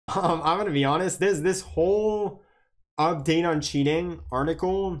I'm gonna be honest, this whole update on cheating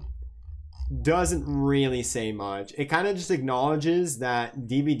article doesn't really say much. It kind of just acknowledges that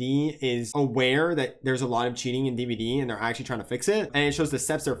DBD is aware that there's a lot of cheating in DBD and they're actually trying to fix it. And it shows the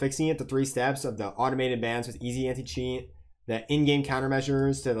steps they're fixing it, the 3 steps of the automated bans with easy anti-cheat, the in-game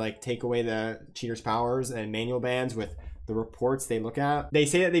countermeasures to like take away the cheaters' powers, and manual bans with the reports they look at. They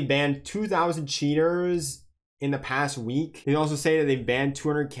say that they banned 2,000 cheaters in the past week. They also say that they've banned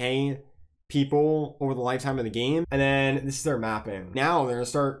 200K people over the lifetime of the game. And then this is their mapping. Now they're gonna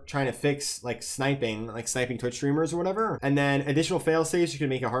start trying to fix like sniping Twitch streamers or whatever. And then additional fail safes, you can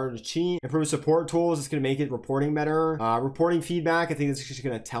make it harder to cheat. Improve support tools, it's gonna make it reporting better. Reporting feedback, I think it's just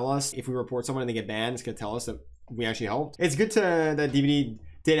gonna tell us if we report someone and they get banned, it's gonna tell us that we actually helped. It's good that DBD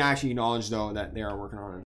did actually acknowledge though that they are working on it.